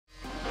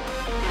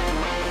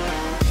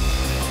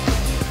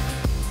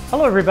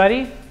Hello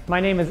everybody,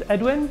 my name is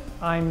Edwin.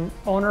 I'm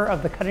owner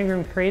of the Cutting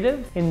Room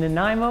Creative in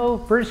Nanaimo,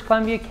 British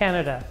Columbia,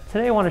 Canada.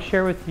 Today I want to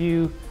share with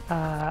you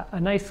a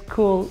nice,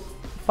 cool,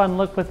 fun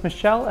look with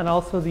Michelle and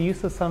also the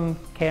use of some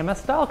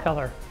KMS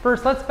STYLECOLOR.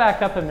 First, let's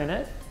back up a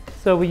minute.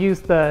 So we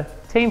used the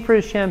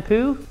TAMEFRIZZ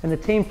Shampoo and the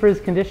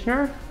TAMEFRIZZ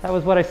Conditioner. That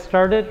was what I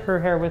started her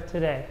hair with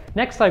today.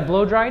 Next, I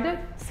blow dried it.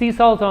 Sea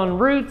salt on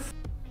roots,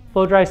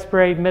 blow dry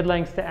spray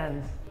mid-lengths to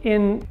ends.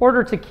 In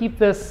order to keep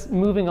this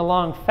moving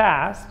along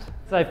fast,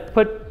 I've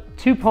put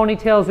 2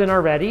 ponytails in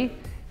already,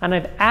 and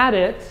I've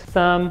added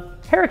some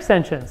hair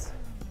extensions.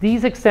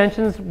 These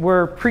extensions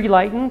were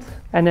pre-lightened,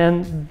 and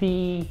then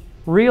the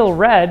Real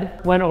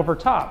Red went over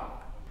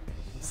top.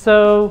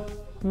 So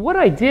what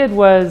I did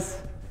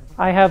was,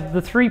 I have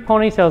the 3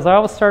 ponytails. I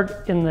always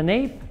start in the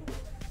nape,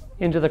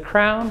 into the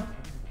crown,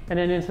 and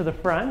then into the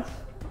front.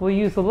 We'll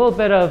use a little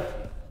bit of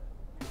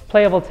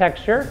playable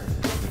texture.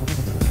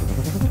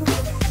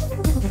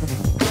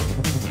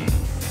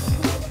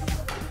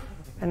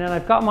 And then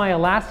I've got my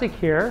elastic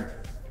here.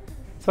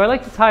 So I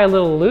like to tie a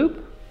little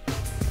loop.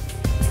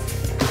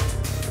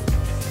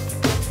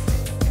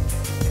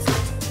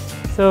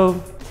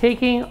 So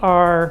taking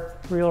our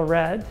Real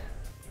Red,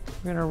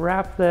 we're gonna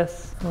wrap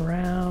this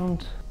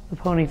around the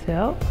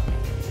ponytail.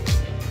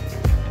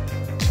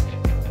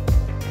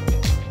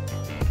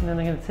 And then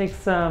I'm gonna take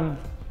some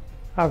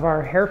of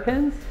our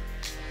hairpins.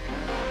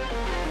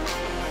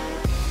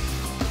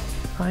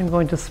 I'm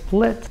going to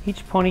split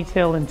each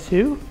ponytail in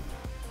 2.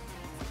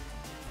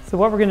 So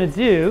what we're going to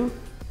do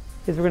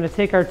is we're going to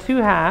take our 2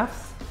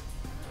 halves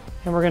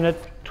and we're going to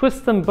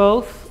twist them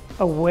both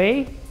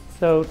away.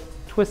 So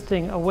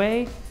twisting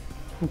away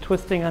and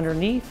twisting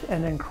underneath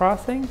and then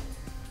crossing.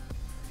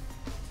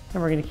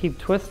 And we're going to keep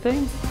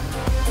twisting.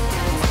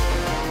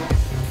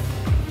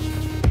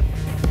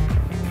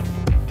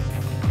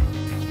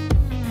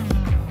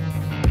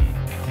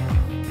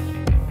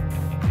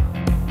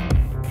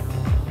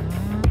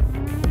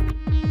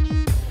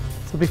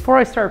 So before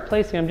I start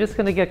placing, I'm just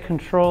going to get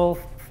control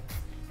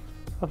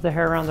of the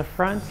hair around the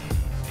front.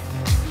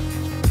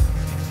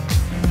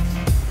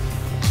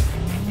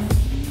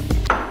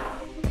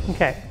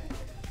 Okay,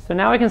 so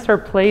now I can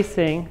start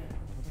placing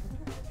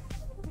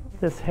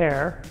this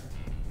hair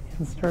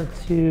and start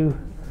to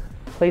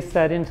place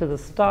that into the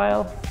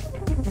style.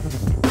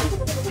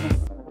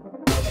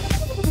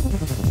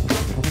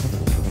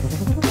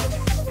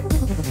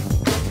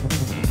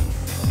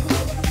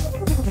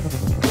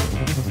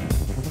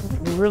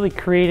 We're really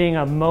creating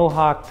a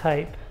mohawk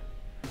type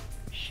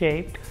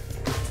shape.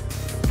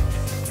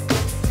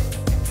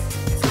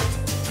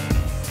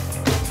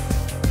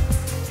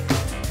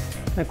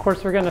 And of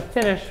course, we're going to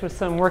finish with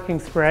some working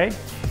spray.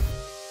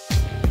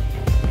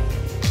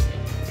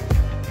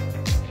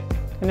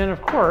 And then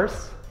of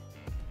course,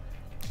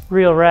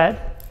 Real Red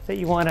that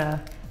you want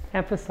to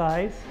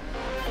emphasize.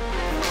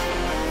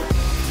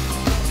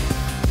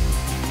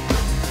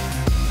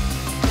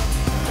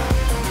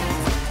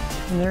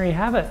 And there you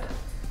have it.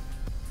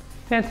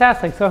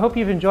 Fantastic. So I hope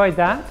you've enjoyed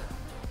that.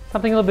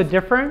 Something a little bit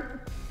different,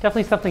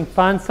 definitely something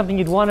fun, something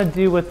you'd want to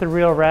do with the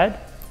Real Red.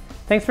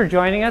 Thanks for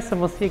joining us, and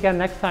we'll see you again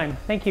next time.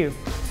 Thank you.